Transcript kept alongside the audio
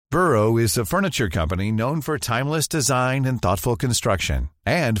Burrow is a furniture company known for timeless design and thoughtful construction,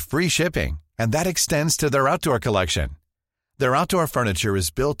 and free shipping, and that extends to their outdoor collection. Their outdoor furniture is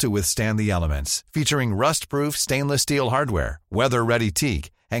built to withstand the elements, featuring rust-proof stainless steel hardware, weather-ready teak,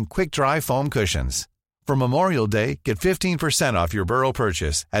 and quick-dry foam cushions. For Memorial Day, get 15% off your Burrow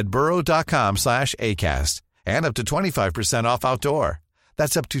purchase at burrow.com/ACAST, and up to 25% off outdoor.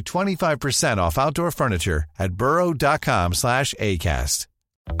 That's up to 25% off outdoor furniture at burrow.com/ACAST.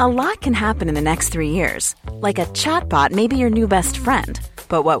 A lot can happen in the next 3 years. Like a chatbot may be your new best friend.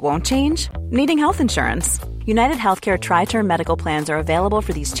 But what won't change? Needing health insurance. United Healthcare Tri-Term Medical Plans are available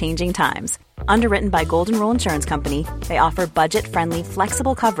for these changing times. Underwritten by Golden Rule Insurance Company, they offer budget-friendly,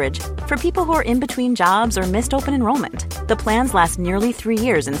 flexible coverage for people who are in between jobs or missed open enrollment. The plans last nearly 3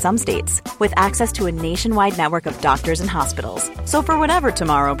 years in some states, with access to a nationwide network of doctors and hospitals. So for whatever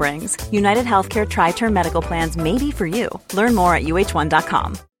tomorrow brings, United Healthcare Tri-Term Medical Plans may be for you. Learn more at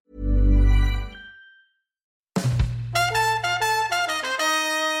uh1.com.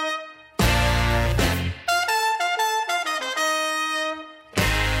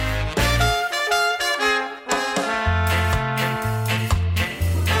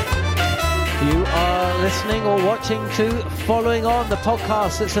 Listening or watching to Following On, the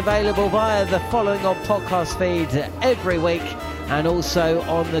podcast that's available via the Following On podcast feed every week, and also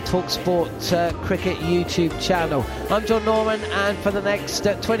on the TalkSport Cricket YouTube channel. I'm John Norman, and for the next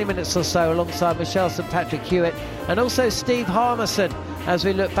 20 minutes or so, alongside Michelle St Patrick Hewitt and also Steve Harmison, as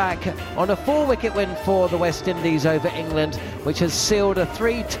we look back on a 4-wicket win for the West Indies over England, which has sealed a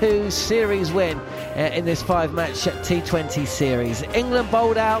 3-2 series win in this 5-match T20 series. England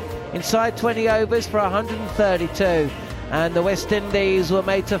bowled out inside 20 overs for 132, and the West Indies were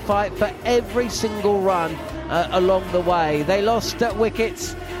made to fight for every single run along the way. They lost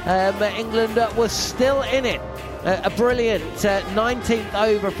wickets. England was still in it. A brilliant 19th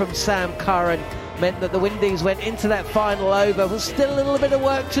over from Sam Curran meant that the Windies went into that final over with still a little bit of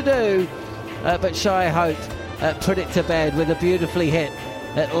work to do, but Shai Hope put it to bed with a beautifully hit,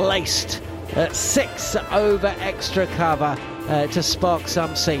 laced 6 over extra cover to spark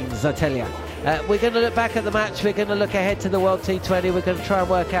some scenes, I tell you. We're going to look back at the match, we're going to look ahead to the World T20, we're going to try and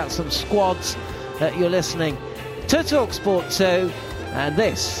work out some squads. You're listening to TalkSport 2, and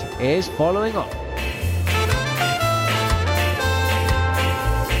this is Following On.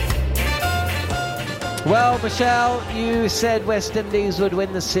 Well, Michelle, you said West Indies would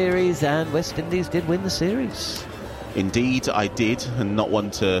win the series, and West Indies did win the series. Indeed, I did, and not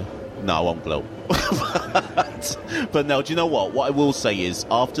one to... No, I won't blow. But no, do you know what? What I will say is,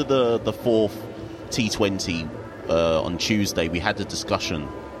 after the fourth T20 on Tuesday, we had a discussion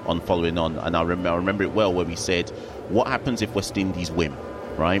on Following On, and I remember it well, where we said, what happens if West Indies win,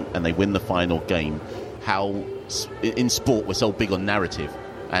 right? And they win the final game. How, in sport, we're so big on narrative.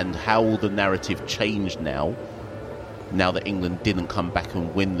 And how will the narrative change now that England didn't come back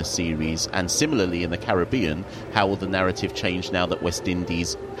and win the series? And similarly in the Caribbean, how will the narrative change now that West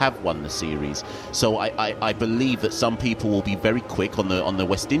Indies have won the series? So I believe that some people will be very quick on the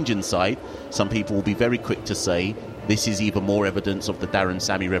West Indian side. Some people will be very quick to say this is even more evidence of the Darren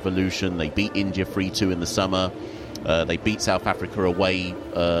Sammy revolution. They beat India 3-2 in the summer. They beat South Africa away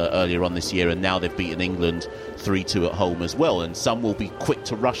earlier on this year, and now they've beaten England 3-2 at home as well. And some will be quick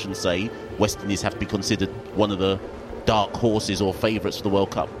to rush and say West Indies have to be considered one of the dark horses or favourites for the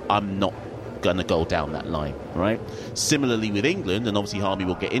World Cup. I'm not going to go down that line, right? Similarly with England, and obviously Harmy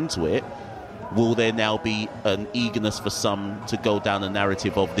will get into it, will there now be an eagerness for some to go down a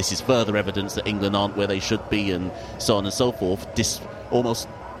narrative of this is further evidence that England aren't where they should be, and so on and so forth, almost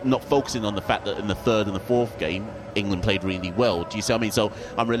not focusing on the fact that in the third and the fourth game England played really well. Do you see what I mean? So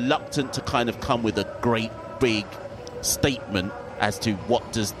I'm reluctant to kind of come with a great big statement as to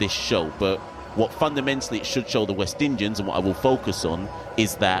what does this show, but what fundamentally it should show the West Indians, and what I will focus on,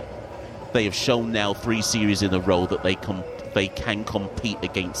 is that they have shown now 3 series in a row that they can compete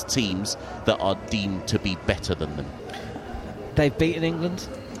against teams that are deemed to be better than them. They've beaten England,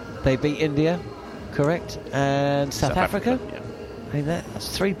 they beat India, correct, and South Africa. Yeah. I mean, that's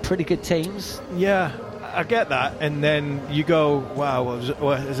 3 pretty good teams. Yeah, I get that, and then you go, wow,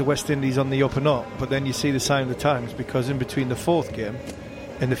 is the West Indies on the up and up? But then you see the sign of the times, because in between the 4th game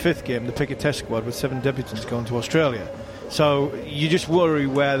and the 5th game, they pick a test squad with 7 debutants going to Australia. So you just worry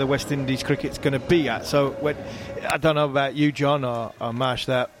where the West Indies cricket's going to be at. So I don't know about you, John, or Marsh,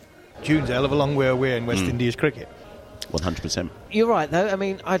 that June's a hell of a long way away in West Indies cricket. 100%. You're right, though. I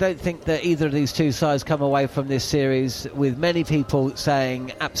mean, I don't think that either of these two sides come away from this series with many people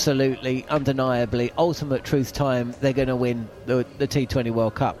saying absolutely, undeniably, ultimate truth time, they're going to win the T20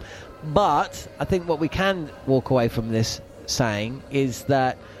 World Cup. But I think what we can walk away from this saying is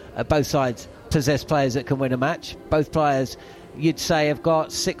that both sides possess players that can win a match. Both players, you'd say, have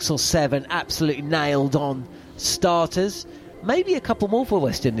got 6 or 7 absolutely nailed-on starters. Maybe a couple more for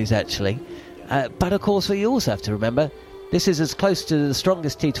West Indies, actually. But, of course, we also have to remember, this is as close to the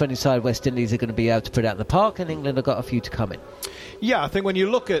strongest T20 side West Indies are going to be able to put out in the park, and England have got a few to come in. Yeah, I think when you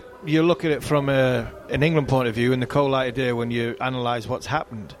look at it from an England point of view, in the cold light of day, when you analyse what's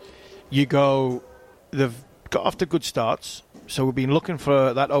happened, you go, they've got off to good starts, so we've been looking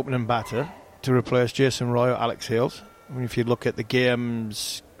for that opening batter to replace Jason Roy or Alex Hales. I mean, if you look at the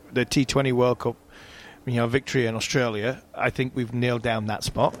games, the T20 World Cup, victory in Australia, I think we've nailed down that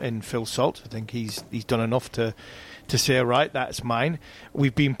spot in Phil Salt. I think he's done enough to say, right, that's mine.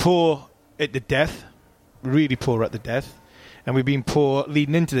 We've been poor at the death, really poor at the death, and we've been poor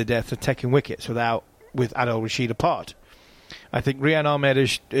leading into the death of taking wickets with Adil Rashid apart. I think Rian Ahmed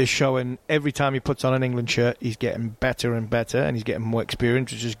is showing every time he puts on an England shirt, he's getting better and better, and he's getting more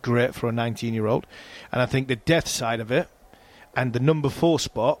experience, which is great for a 19-year-old. And I think the death side of it, and the number 4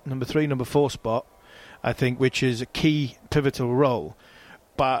 spot, number 3, number 4 spot, I think, which is a key pivotal role,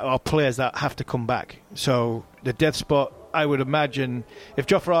 but are players that have to come back. So the death spot, I would imagine, if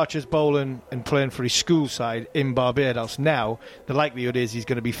Jofra Archer's bowling and playing for his school side in Barbados now, the likelihood is he's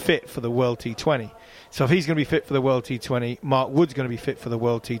going to be fit for the World T20. So if he's going to be fit for the World T20, Mark Wood's going to be fit for the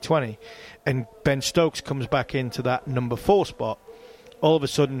World T20, and Ben Stokes comes back into that number 4 spot, all of a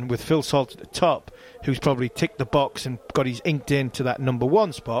sudden with Phil Salt at the top, who's probably ticked the box and got his inked into that number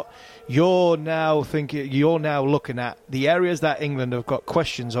 1 spot, you're now looking at the areas that England have got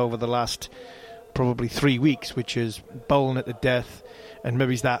questions over the last probably 3 weeks, which is bowling at the death, and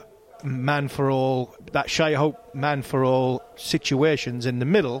maybe it's that man for all, that Shai Hope man for all situations in the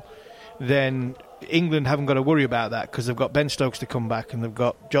middle. Then England haven't got to worry about that because they've got Ben Stokes to come back, and they've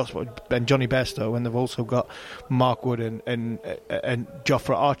got Johnny Bairstow, and they've also got Mark Wood and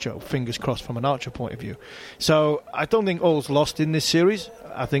Jofra Archer, fingers crossed from an Archer point of view. So I don't think all's lost in this series.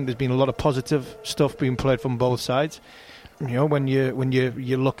 I think there's been a lot of positive stuff being played from both sides. When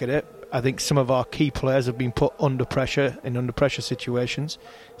you look at it, I think some of our key players have been put under pressure in under pressure situations.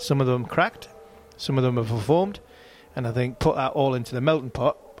 Some of them cracked, some of them have performed, and I think put that all into the melting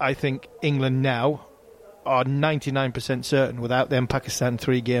pot. I think England now are 99% certain, without them Pakistan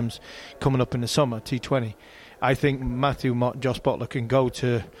 3 games coming up in the summer, T20. I think Matthew Mott and Josh Bottler can go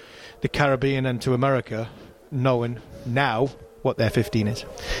to the Caribbean and to America knowing now what their 15 is.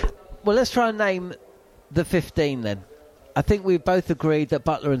 Well, let's try and name the 15 then. I think we've both agreed that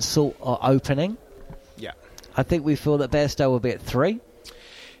Butler and Salt are opening. Yeah. I think we feel that Bairstow will be at 3.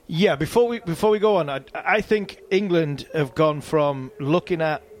 Yeah, before we go on, I think England have gone from looking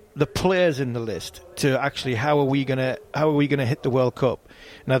at the players in the list to actually how are we gonna hit the World Cup,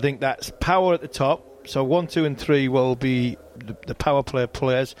 and I think that's power at the top. So 1, 2 and 3 will be the power play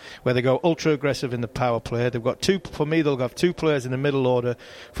players, where they go ultra aggressive in the power play. They've got 2, for me they'll have 2 players in the middle order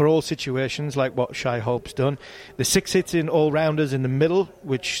for all situations, like what Shai Hope's done. The 6 hitting all-rounders in the middle,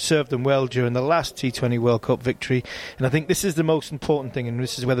 which served them well during the last T20 World Cup victory. And I think this is the most important thing, and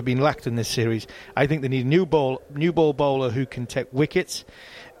this is where they've been lacked in this series. I think they need a new ball bowler who can take wickets,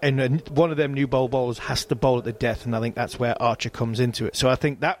 and one of them new ball bowlers has to bowl at the death, and I think that's where Archer comes into it. So I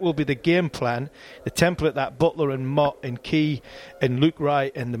think that will be the game plan, the template that Butler and Mott and Key and Luke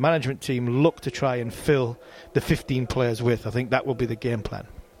Wright and the management team look to try and fill the 15 players with. I think that will be the game plan.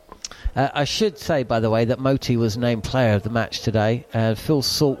 I should say, by the way, that Moti was named player of the match today. Phil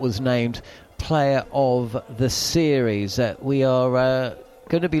Salt was named player of the series. We are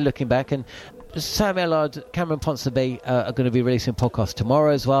going to be looking back, and Sam Ellard, Cameron Ponsonby are going to be releasing a podcast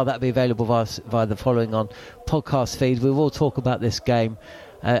tomorrow as well. That'll be available via the following on podcast feed. We will talk about this game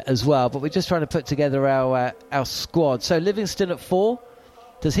as well, but we're just trying to put together our squad. So Livingston at 4.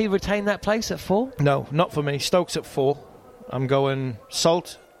 Does he retain that place at 4? No, not for me. Stokes at 4. I'm going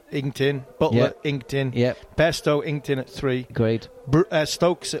Salt, inked in. Butler, inked in. Yep. Bairstow, inked in at 3. Agreed.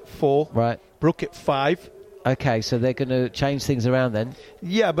 Stokes at 4. Right. Brook at 5. Okay, so they're going to change things around then?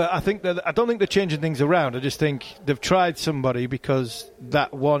 Yeah, but I don't think they're changing things around. I just think they've tried somebody because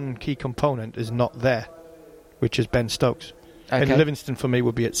that one key component is not there, which is Ben Stokes. Okay. And Livingston, for me,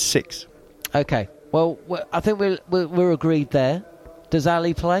 would be at 6. Okay. Well, I think we're agreed there. Does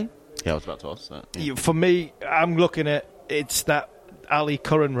Ali play? Yeah, I was about to ask that. Yeah. For me, I'm looking at it's that Ali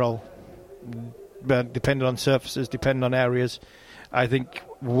Curran role. But depending on surfaces, depending on areas, I think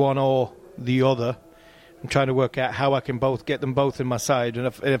one or the other. I'm trying to work out how I can get them both in my side. And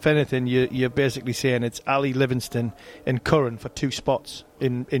if anything, you're basically saying it's Ali, Livingston and Curran for 2 spots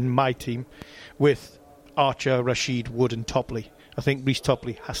in my team, with Archer, Rashid, Wood and Topley. I think Reece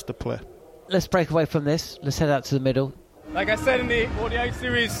Topley has to play. Let's break away from this. Let's head out to the middle. Like I said in the ODI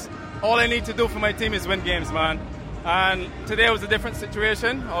series, all I need to do for my team is win games, man. And today was a different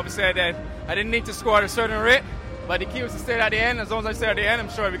situation. Obviously, I didn't need to score at a certain rate, but the key was to stay at the end. As long as I stay at the end, I'm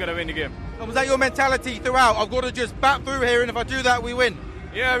sure we're going to win the game. And was that your mentality throughout? I've got to just bat through here, and if I do that, we win.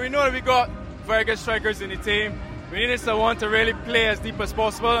 Yeah, we know that we got very good strikers in the team. We needed someone to really play as deep as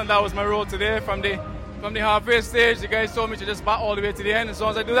possible, and that was my role today. From the halfway stage, the guys told me to just bat all the way to the end. As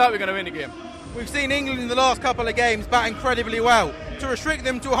long as I do that, we're going to win the game. We've seen England in the last couple of games bat incredibly well. To restrict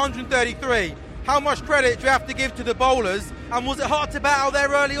them to 133, how much credit do you have to give to the bowlers? And was it hard to bat out there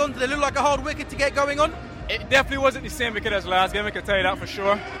early on? Did it look like a hard wicket to get going on? It definitely wasn't the same wicket as last game, I can tell you that for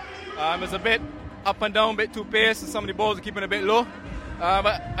sure. It was a bit up and down, a bit too pace, and some of the balls are keeping a bit low.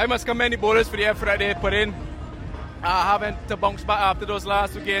 But I must commend the bowlers for the effort that they put in. Having to bounce back after those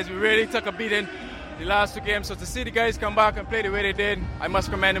last 2 games, we really took a beating the last 2 games. So to see the guys come back and play the way they did, I must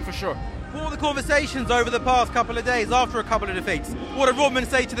commend them for sure. What were the conversations over the past couple of days after a couple of defeats? What did Rodman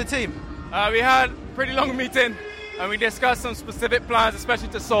say to the team? We had a pretty long meeting and we discussed some specific plans, especially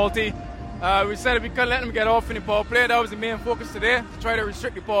to Salty. We said if we couldn't let them get off in the power play, that was the main focus today, to try to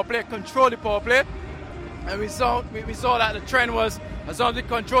restrict the power play, control the power play. And we saw that the trend was, as long as we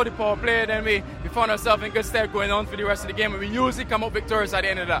control the power play, then we found ourselves in good stead going on for the rest of the game, and we usually come up victorious at the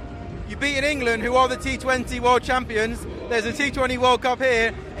end of that. You beat England, who are the T20 World Champions. There's a T20 World Cup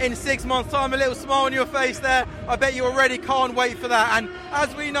here in 6 months' time. A little smile on your face there. I bet you already can't wait for that. And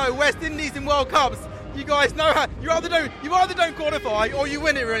as we know, West Indies in World Cups, you guys know how you either don't qualify or you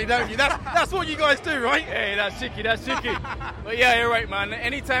win it, really, don't you? That's what you guys do, right? Hey, that's cheeky. But yeah, you're right, man.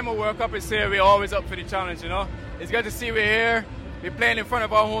 Anytime a World Cup is here, we're always up for the challenge, you know. It's good to see we're here. We're playing in front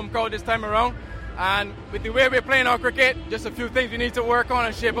of our home crowd this time around. And with the way we're playing our cricket, just a few things we need to work on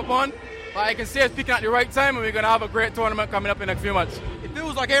and shape up on. But I can see us peaking at the right time, and we're going to have a great tournament coming up in a few months. It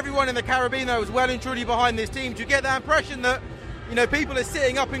feels like everyone in the Caribbean, though, is well and truly behind this team. Do you get that impression that, you know, people are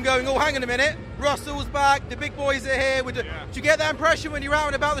sitting up and going, oh, hang on a minute, Russell's back, the big boys are here? Do you get that impression when you're out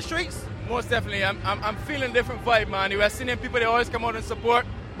and about the streets? Most definitely. I'm feeling a different vibe, man. The West Indian people, they always come out and support,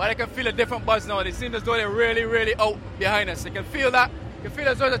 but I can feel a different buzz now. It seems as though they're really, really out behind us. I can feel that. You can feel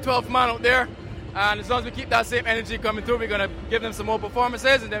as though there's a 12th man out there. And as long as we keep that same energy coming through, we're going to give them some more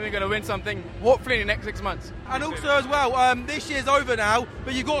performances, and then we're going to win something, hopefully, in the next 6 months. And also as well, this year's over now,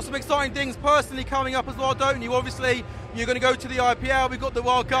 but you've got some exciting things personally coming up as well, don't you? Obviously, you're going to go to the IPL, we've got the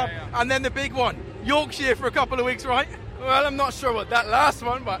World Cup, and then the big one, Yorkshire for a couple of weeks, right? Well, I'm not sure about that last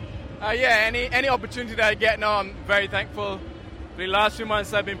one, but any opportunity that I get now, I'm very thankful. For the last few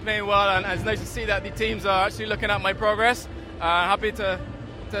months, I've been playing well, and it's nice to see that the teams are actually looking at my progress. Happy to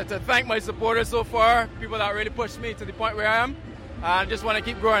thank my supporters so far, people that really pushed me to the point where I am. And just want to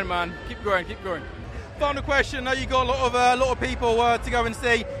keep growing, man. Keep growing. Final question. Now you got a lot of people to go and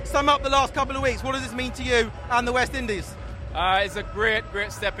see. Sum up the last couple of weeks. What does this mean to you and the West Indies? It's a great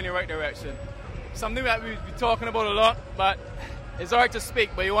step in the right direction. Something that we've been talking about a lot, but it's hard to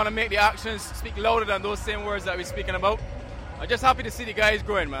speak. But you want to make the actions speak louder than those same words that we're speaking about. I'm just happy to see the guys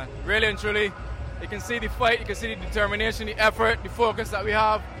growing, man. Really and truly. You can see the fight, you can see the determination, the effort, the focus that we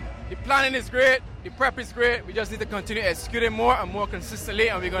have. The planning is great, the prep is great. We just need to continue executing more and more consistently,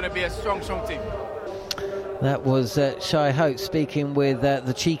 and we're going to be a strong team. That was Shai Hope speaking with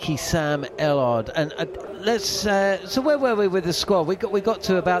the cheeky Sam Ellard. And let's. So where were we with the squad? We got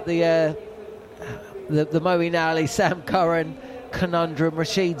to about the Moeen Ali, Sam Curran conundrum.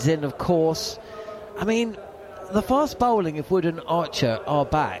 Rashid's in, of course. I mean, the fast bowling if Wood and Archer are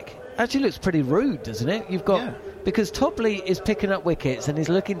back actually looks pretty rude, doesn't it? You've got because Topley is picking up wickets and he's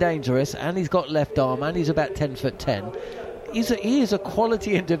looking dangerous, and he's got left arm, and he's about 10'10". He is a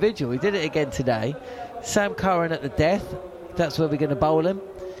quality individual. He did it again today. Sam Curran at the death. That's where we're going to bowl him.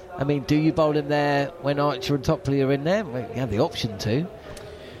 I mean, do you bowl him there when Archer and Topley are in there? Well, you have the option to.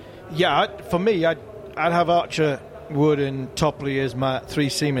 Yeah, for me, I'd have Archer, Wood and Topley as my 3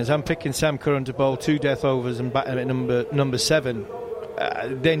 seamers. I'm picking Sam Curran to bowl 2 death overs and batting at number 7.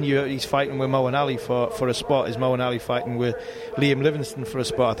 Then he's fighting with Moeen Ali for a spot. Is Moeen Ali fighting with Liam Livingstone for a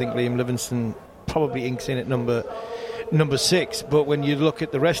spot? I think Liam Livingstone probably inks in at number 6. But when you look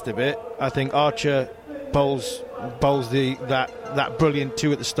at the rest of it, I think Archer bowls that brilliant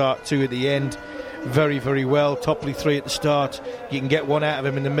 2 at the start, 2 at the end, very, very well. Topley 3 at the start. You can get 1 out of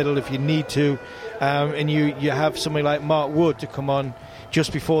him in the middle if you need to, and you have somebody like Mark Wood to come on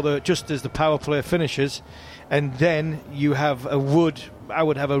just as the power play finishes. And then you have a Wood. I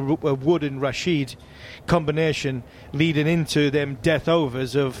would have a Wood and Rashid combination leading into them death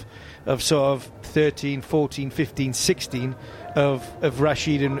overs of sort of 13, 14, 15, 16 of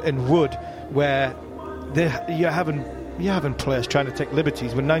Rashid and Wood, where you're having players trying to take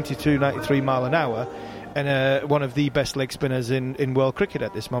liberties with 92, 93 mile an hour, and one of the best leg spinners in world cricket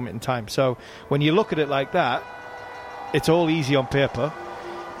at this moment in time. So when you look at it like that, it's all easy on paper.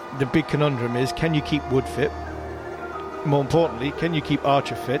 The big conundrum is, can you keep Wood fit? More importantly, can you keep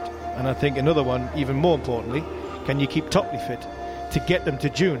Archer fit? And I think another one, even more importantly, can you keep Topley fit to get them to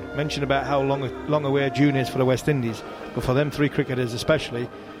June? Mention about how long away June is for the West Indies, but for them three cricketers especially,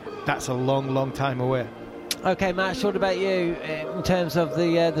 that's a long, long time away. Okay, Matt, what about you in terms of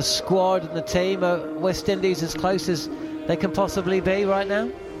the squad and the team? West Indies as close as they can possibly be right now?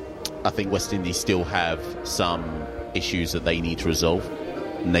 I think West Indies still have some issues that they need to resolve.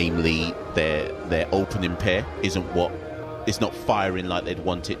 Namely, their opening pair it's not firing like they'd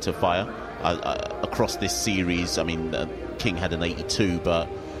want it to fire. Across this series, I mean, King had an 82, but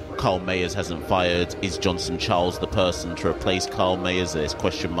Carl Mayers hasn't fired. Is Johnson Charles the person to replace Carl Mayers? There's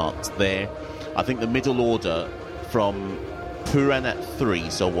question marks there. I think the middle order from Pooran at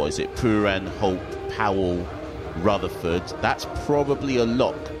 3, so what is it? Pooran, Hope, Powell, Rutherford. That's probably a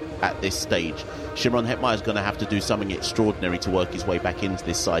lock at this stage. Shimron Hetmeyer is going to have to do something extraordinary to work his way back into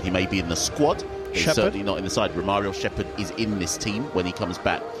this side. He may be in the squad. He's certainly not in the side. Romario Shepherd is in this team when he comes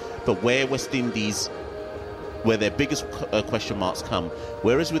back. But where West Indies, where their biggest question marks come,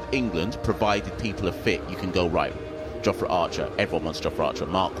 whereas with England, provided people are fit, you can go, right, Jofra Archer, everyone wants Jofra Archer,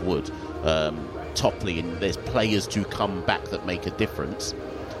 Mark Wood, Topley, and there's players to come back that make a difference.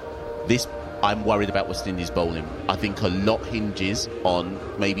 I'm worried about West Indies bowling. I think a lot hinges on,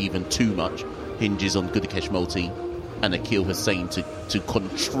 maybe even too much, hinges on Gudakesh Motie and Akeal Hussain to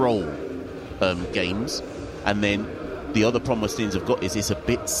control games. And then the other problem West Indies have got is it's a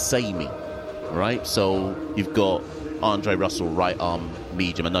bit samey, right? So you've got Andre Russell, right arm,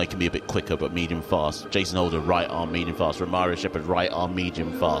 medium. I know he can be a bit quicker, but medium fast. Jason Holder, right arm, medium fast. Romario Shepherd, right arm,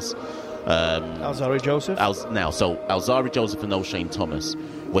 medium fast. Alzari Joseph? Alzari Joseph and O'Shane Thomas.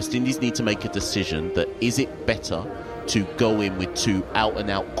 West Indies need to make a decision that is it better to go in with two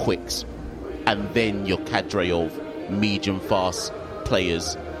out-and-out quicks and then your cadre of medium-fast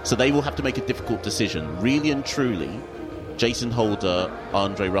players. So they will have to make a difficult decision. Really and truly, Jason Holder,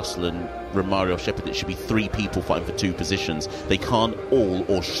 Andre Russell and Romario Shepherd, it should be 3 people fighting for 2 positions. They can't all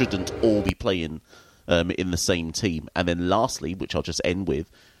or shouldn't all be playing in the same team. And then lastly, which I'll just end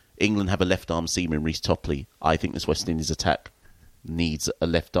with, England have a left-arm seamer in Reece Topley. I think this West Indies attack needs a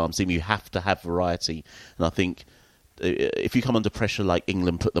left-arm seamer. You have to have variety. And I think if you come under pressure like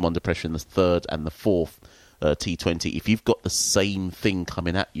England put them under pressure in the 3rd and the 4th T20, if you've got the same thing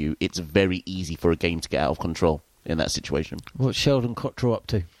coming at you, it's very easy for a game to get out of control in that situation. What's Sheldon Cottrell up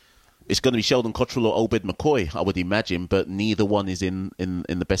to? It's going to be Sheldon Cottrell or Obed McCoy, I would imagine, but neither one is in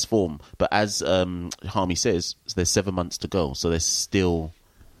the best form. But as Harmy says, there's 7 months to go, so there's still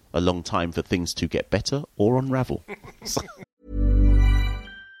a long time for things to get better or unravel.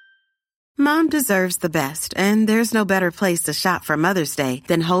 Mom deserves the best, and there's no better place to shop for Mother's Day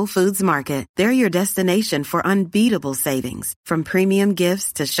than Whole Foods Market. They're your destination for unbeatable savings, from premium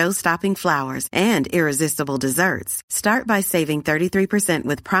gifts to show-stopping flowers and irresistible desserts. Start by saving 33%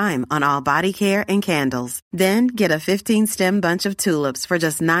 with Prime on all body care and candles. Then get a 15-stem bunch of tulips for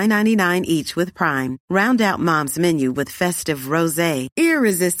just $9.99 each with Prime. Round out Mom's menu with festive rosé,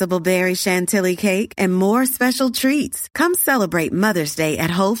 irresistible berry chantilly cake, and more special treats. Come celebrate Mother's Day at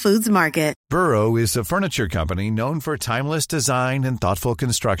Whole Foods Market. Burrow is a furniture company known for timeless design and thoughtful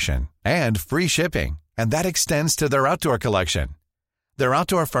construction, and free shipping, and that extends to their outdoor collection. Their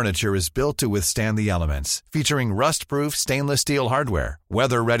outdoor furniture is built to withstand the elements, featuring rust-proof stainless steel hardware,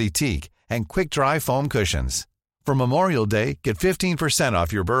 weather-ready teak, and quick-dry foam cushions. For Memorial Day, get 15%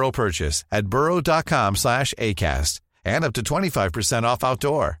 off your Burrow purchase at burrow.com/ACAST, and up to 25% off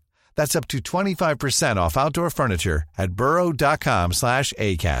outdoor. That's up to 25% off outdoor furniture at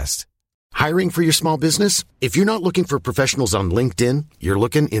burrow.com/ACAST. Hiring for your small business? If you're not looking for professionals on LinkedIn, you're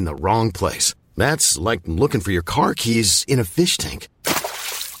looking in the wrong place. That's like looking for your car keys in a fish tank.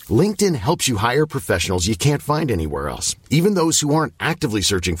 LinkedIn helps you hire professionals you can't find anywhere else, even those who aren't actively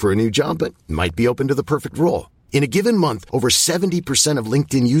searching for a new job but might be open to the perfect role. In a given month, over 70% of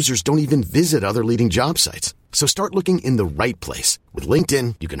LinkedIn users don't even visit other leading job sites. So start looking in the right place. With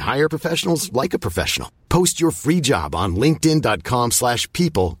LinkedIn, you can hire professionals like a professional. Post your free job on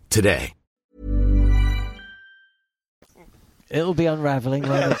linkedin.com/people today. It'll be unravelling,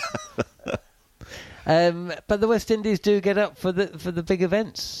 won't it? But the West Indies do get up for the big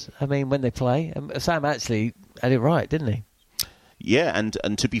events. I mean, when they play. Sam actually had it right, didn't he? Yeah, and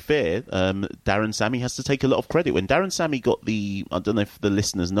to be fair, Darren Sammy has to take a lot of credit. When Darren Sammy got I don't know if the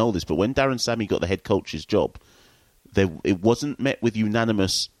listeners know this, but when Darren Sammy got the head coach's job, it wasn't met with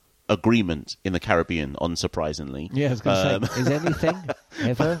unanimous agreement in the Caribbean, unsurprisingly. Yeah, I was going to say, is anything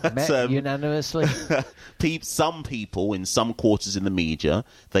ever met unanimously? Some people in some quarters in the media,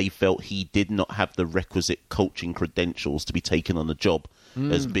 they felt he did not have the requisite coaching credentials to be taken on a job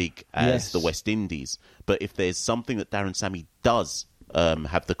as big as the West Indies. But if there's something that Darren Sammy does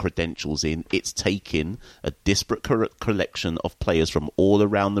have the credentials in, it's taking a disparate collection of players from all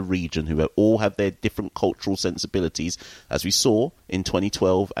around the region who all have their different cultural sensibilities, as we saw in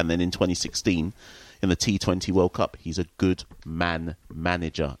 2012 and then in 2016 in the T20 World Cup. He's a good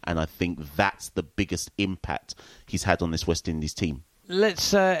manager, and I think that's the biggest impact he's had on this West Indies team.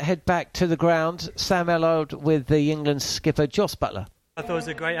 Let's head back to the ground. Sam Ellard with the England skipper Jos Buttler. I thought it was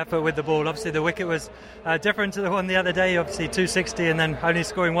a great effort with the ball. Obviously, the wicket was different to the one the other day. Obviously, 260 and then only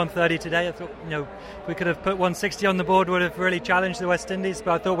scoring 130 today. I thought, if we could have put 160 on the board, would have really challenged the West Indies.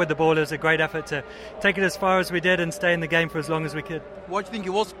 But I thought with the ball, it was a great effort to take it as far as we did and stay in the game for as long as we could. Why do you think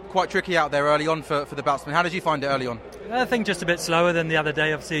it was quite tricky out there early on for the batsmen? How did you find it early on? I think just a bit slower than the other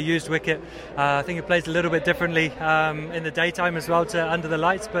day. Obviously, a used wicket. I think it plays a little bit differently in the daytime as well to under the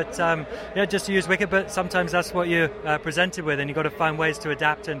lights. But just a used wicket. But sometimes that's what you're presented with, and you've got to find ways to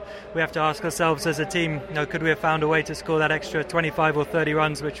adapt. And we have to ask ourselves as a team, could we have found a way to score that extra 25 or 30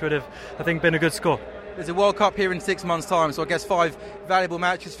 runs, which would have, I think, been a good score. There's a World Cup here in 6 months' time, so I guess 5 valuable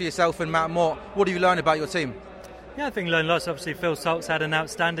matches for yourself and Matt Mott. What have you learned about your team? Yeah, I think learned lots. Obviously, Phil Salt's had an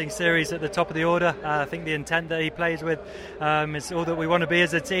outstanding series at the top of the order. I think the intent that he plays with is all that we want to be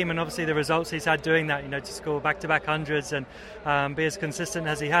as a team, and obviously the results he's had doing that, to score back-to-back hundreds and be as consistent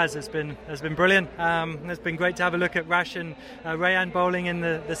as he has been brilliant. It's been great to have a look at Rash and Rayan bowling in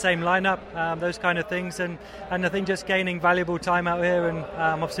the same lineup, those kind of things, and I think just gaining valuable time out here. And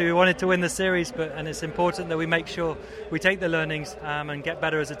obviously we wanted to win the series, and it's important that we make sure we take the learnings and get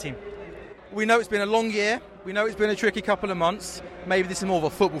better as a team. We know it's been a long year. We know it's been a tricky couple of months. Maybe this is more of a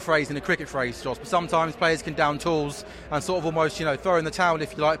football phrase than a cricket phrase, Josh, but sometimes players can down tools and sort of almost, throw in the towel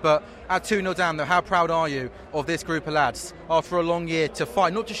if you like. But at 2-0 down, though, how proud are you of this group of lads after a long year to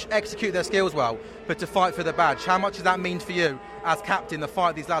fight, not just execute their skills well, but to fight for the badge? How much does that mean for you as captain, the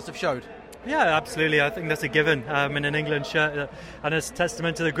fight these lads have showed? Yeah, absolutely. I think that's a given in an England shirt, and it's a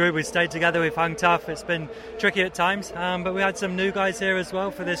testament to the group. We've stayed together, we've hung tough. It's been tricky at times, but we had some new guys here as well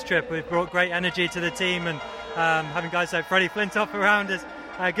for this trip. We've brought great energy to the team, and having guys like Freddie Flintoff around us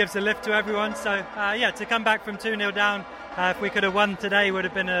gives a lift to everyone. So, to come back from 2-0 down, if we could have won today, would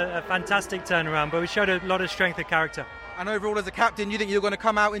have been a fantastic turnaround, but we showed a lot of strength of character. And overall, as a captain, you think you're going to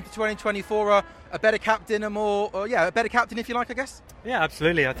come out into 2024 a better captain, a better captain, if you like, I guess? Yeah,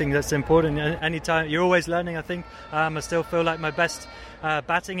 absolutely. I think that's important. Anytime, you're always learning, I think. I still feel like my best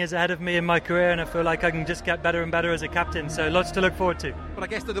batting is ahead of me in my career, and I feel like I can just get better and better as a captain, so lots to look forward to. But I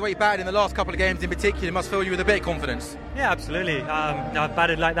guess the way you batted in the last couple of games in particular must fill you with a bit of confidence. Yeah, absolutely. I've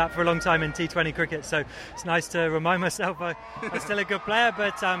batted like that for a long time in T20 cricket, so it's nice to remind myself I'm still a good player,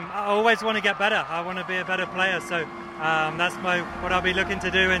 but I always want to get better. I want to be a better player, so that's what I'll be looking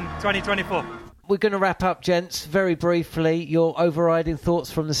to do in 2024. We're going to wrap up, gents, very briefly. Your overriding thoughts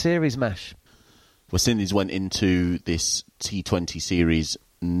from the series, Mash? West Indies went into this T20 series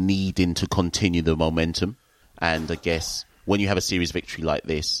needing to continue the momentum. And I guess when you have a series victory like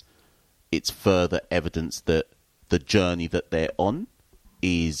this, it's further evidence that the journey that they're on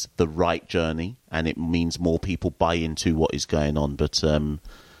is the right journey, and it means more people buy into what is going on. But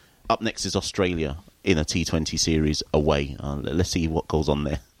up next is Australia in a T20 series away. Let's see what goes on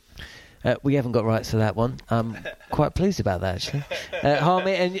there. We haven't got rights to that one. I'm quite pleased about that, actually.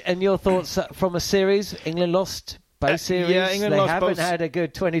 Harmy, and your thoughts from a series? England lost both series. Yeah, England lost both. They haven't had a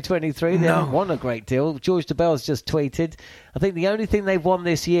good 2023. They haven't won a great deal. George DeBell's just tweeted, I think the only thing they've won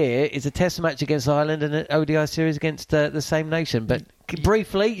this year is a test match against Ireland and an ODI series against the same nation. But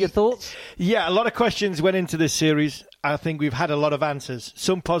briefly, your thoughts? Yeah, a lot of questions went into this series. I think we've had a lot of answers.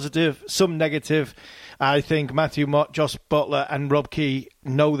 Some positive, some negative. I think Matthew Mott, Jos Buttler and Rob Key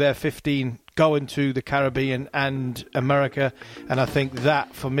know their 15 going to the Caribbean and America. And I think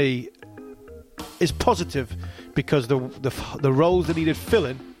that, for me, is positive because the roles that needed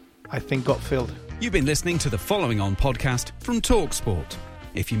filling, I think, got filled. You've been listening to the Following On podcast from TalkSport.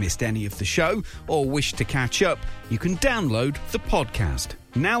 If you missed any of the show or wish to catch up, you can download the podcast.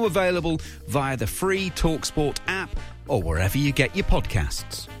 Now available via the free TalkSport app or wherever you get your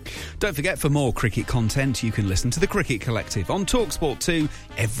podcasts. Don't forget, for more cricket content, you can listen to The Cricket Collective on TalkSport 2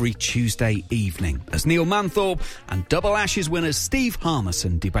 every Tuesday evening, as Neil Manthorpe and Double Ashes winners Steve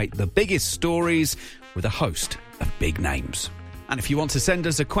Harmison debate the biggest stories with a host of big names. And if you want to send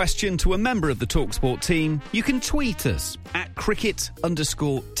us a question to a member of the TalkSport team, you can tweet us at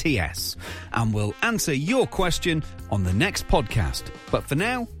cricket_TS, and we'll answer your question on the next podcast. But for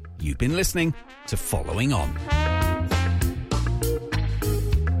now, You've been listening to Following On.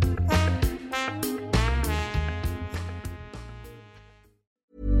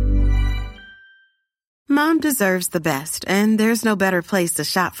 Mom deserves the best, and there's no better place to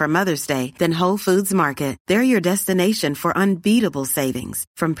shop for Mother's Day than Whole Foods Market. They're your destination for unbeatable savings,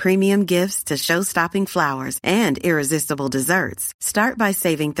 from premium gifts to show-stopping flowers and irresistible desserts. Start by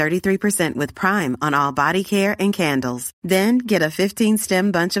saving 33% with Prime on all body care and candles. Then get a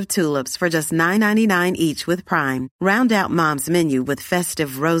 15-stem bunch of tulips for just $9.99 each with Prime. Round out Mom's menu with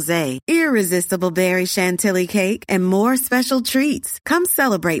festive rosé, irresistible berry chantilly cake, and more special treats. Come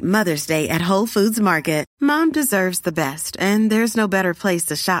celebrate Mother's Day at Whole Foods Market. Mom deserves the best, and there's no better place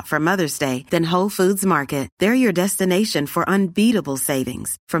to shop for Mother's Day than Whole Foods Market. They're your destination for unbeatable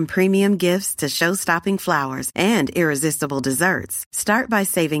savings, from premium gifts to show-stopping flowers and irresistible desserts. Start by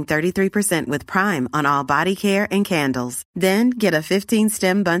saving 33% with Prime on all body care and candles. Then get a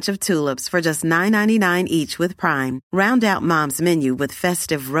 15-stem bunch of tulips for just $9.99 each with Prime. Round out Mom's menu with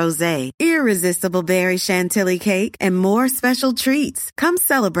festive rosé, irresistible berry chantilly cake, and more special treats. Come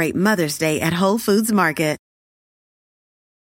celebrate Mother's Day at Whole Foods Market.